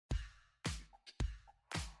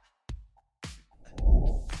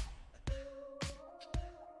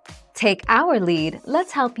Take our lead,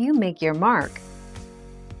 let's help you make your mark.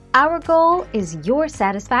 Our goal is your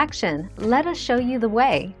satisfaction. Let us show you the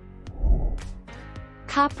way.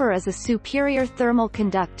 Copper is a superior thermal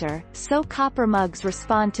conductor, so copper mugs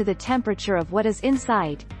respond to the temperature of what is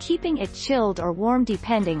inside, keeping it chilled or warm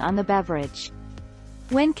depending on the beverage.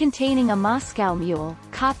 When containing a Moscow Mule,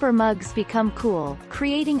 copper mugs become cool,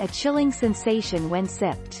 creating a chilling sensation when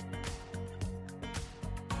sipped.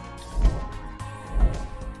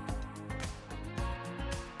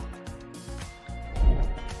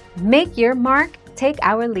 Make your mark, take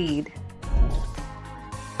our lead.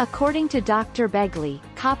 According to Dr. Begley,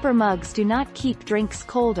 copper mugs do not keep drinks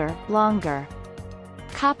colder, longer.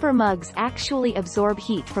 Copper mugs actually absorb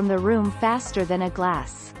heat from the room faster than a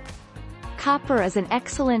glass. Copper is an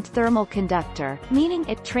excellent thermal conductor, meaning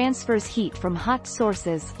it transfers heat from hot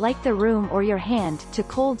sources, like the room or your hand, to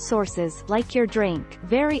cold sources, like your drink,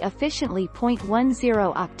 very efficiently. 10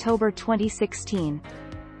 October 2016.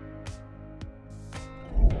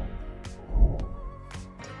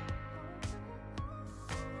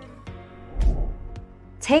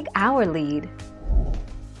 Take our lead.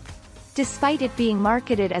 Despite it being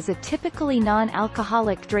marketed as a typically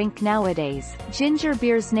non-alcoholic drink nowadays, ginger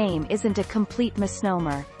beer's name isn't a complete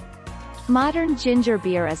misnomer. Modern ginger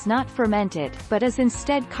beer is not fermented, but is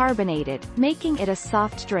instead carbonated, making it a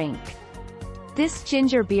soft drink. This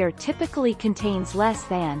ginger beer typically contains less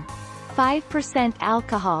than 5%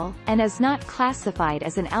 alcohol, and is not classified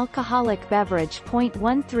as an alcoholic beverage.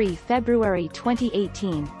 13 February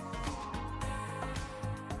 2018.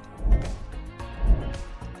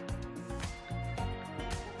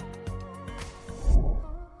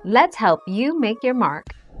 Let's help you make your mark.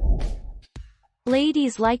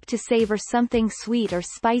 Ladies like to savor something sweet or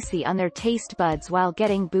spicy on their taste buds while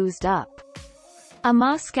getting boozed up. A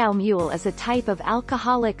Moscow Mule is a type of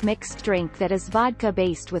alcoholic mixed drink that is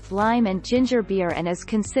vodka-based with lime and ginger beer and is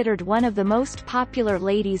considered one of the most popular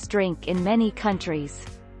ladies' drink in many countries.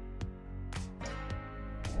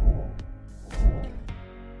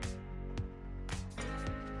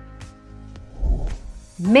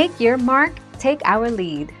 Make your mark, take our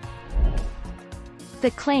lead.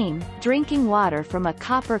 The claim, drinking water from a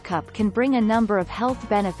copper cup can bring a number of health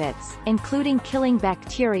benefits, including killing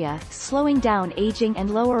bacteria, slowing down aging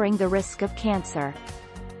and lowering the risk of cancer.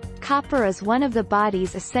 Copper is one of the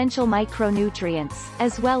body's essential micronutrients,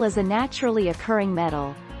 as well as a naturally occurring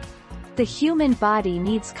metal. The human body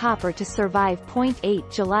needs copper to survive. 8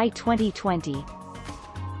 July 2020.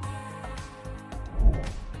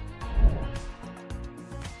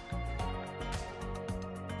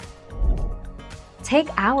 Take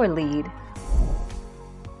our lead.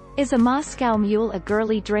 Is a Moscow Mule a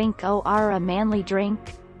girly drink or a manly drink?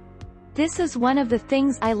 This is one of the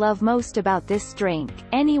things I love most about this drink.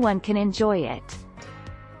 Anyone can enjoy it.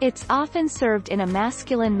 It's often served in a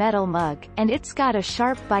masculine metal mug, and it's got a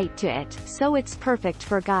sharp bite to it, so it's perfect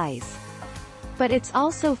for guys. But it's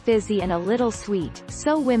also fizzy and a little sweet,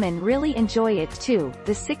 so women really enjoy it too.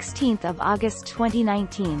 The 16th of August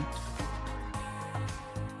 2019.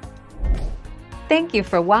 Thank you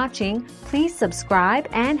for watching. Please subscribe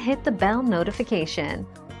and hit the bell notification.